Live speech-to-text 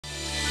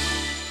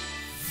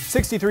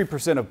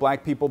63% of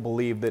black people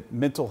believe that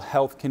mental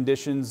health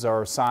conditions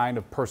are a sign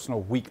of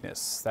personal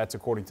weakness. That's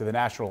according to the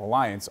National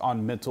Alliance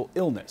on Mental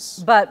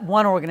Illness. But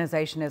one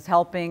organization is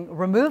helping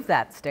remove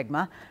that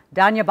stigma.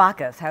 Danya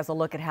Bacchus has a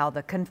look at how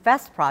the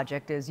Confess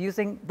Project is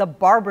using the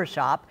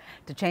barbershop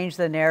to change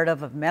the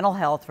narrative of mental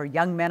health for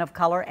young men of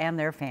color and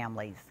their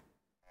families.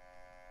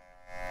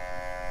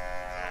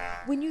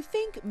 When you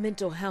think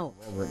mental health,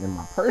 in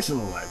my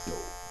personal life,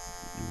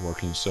 though, you're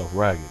working yourself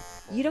ragged.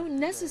 You don't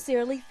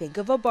necessarily think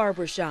of a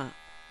barbershop.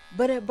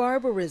 But at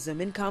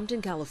Barberism in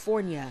Compton,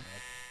 California,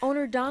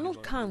 owner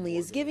Donald Conley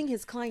is giving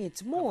his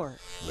clients more.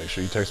 Make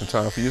sure you take some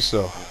time for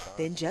yourself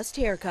than just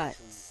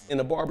haircuts.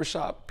 In a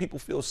barbershop, people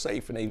feel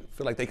safe and they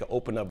feel like they can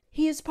open up.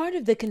 He is part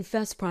of the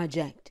Confess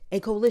Project, a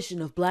coalition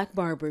of black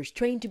barbers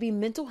trained to be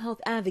mental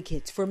health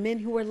advocates for men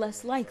who are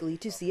less likely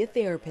to see a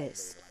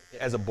therapist.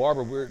 As a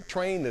barber, we're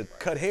trained to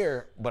cut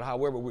hair, but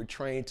however, we're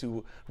trained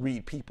to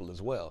read people as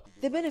well.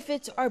 The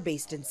benefits are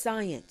based in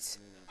science.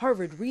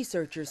 Harvard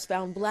researchers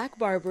found black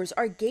barbers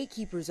are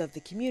gatekeepers of the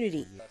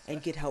community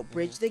and could help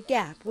bridge the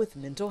gap with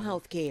mental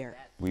health care.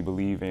 We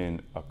believe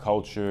in a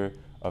culture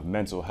of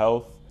mental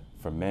health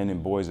for men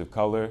and boys of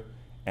color,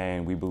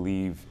 and we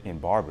believe in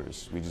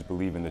barbers. We just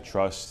believe in the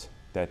trust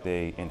that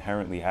they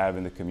inherently have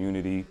in the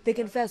community. The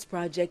Confess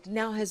Project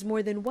now has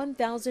more than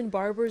 1,000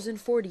 barbers in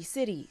 40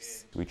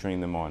 cities. We train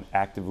them on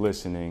active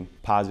listening,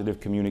 positive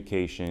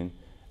communication,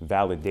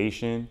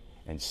 validation,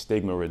 and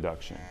stigma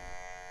reduction.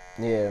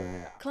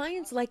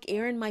 Clients like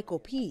Aaron Michael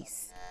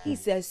Peace. He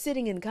says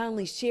sitting in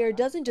Conley's chair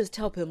doesn't just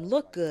help him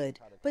look good,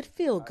 but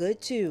feel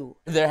good too.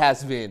 There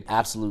has been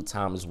absolute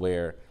times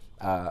where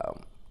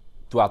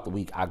throughout the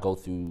week, I go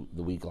through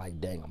the week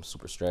like, dang, I'm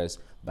super stressed,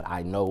 but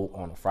I know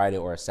on a Friday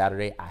or a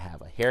Saturday, I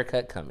have a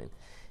haircut coming.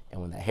 And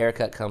when that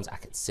haircut comes, I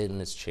can sit in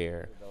this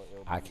chair,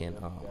 I can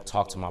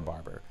talk to my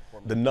barber.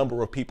 The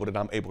number of people that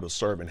I'm able to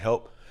serve and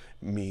help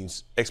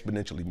means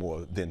exponentially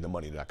more than the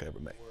money that I could ever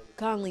make.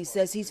 Conley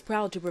says he's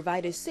proud to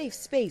provide a safe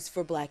space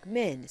for black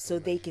men so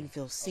they can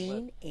feel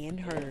seen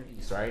and heard.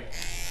 Right?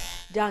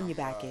 Danya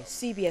Bacchus,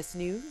 CBS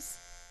News,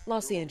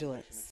 Los Angeles.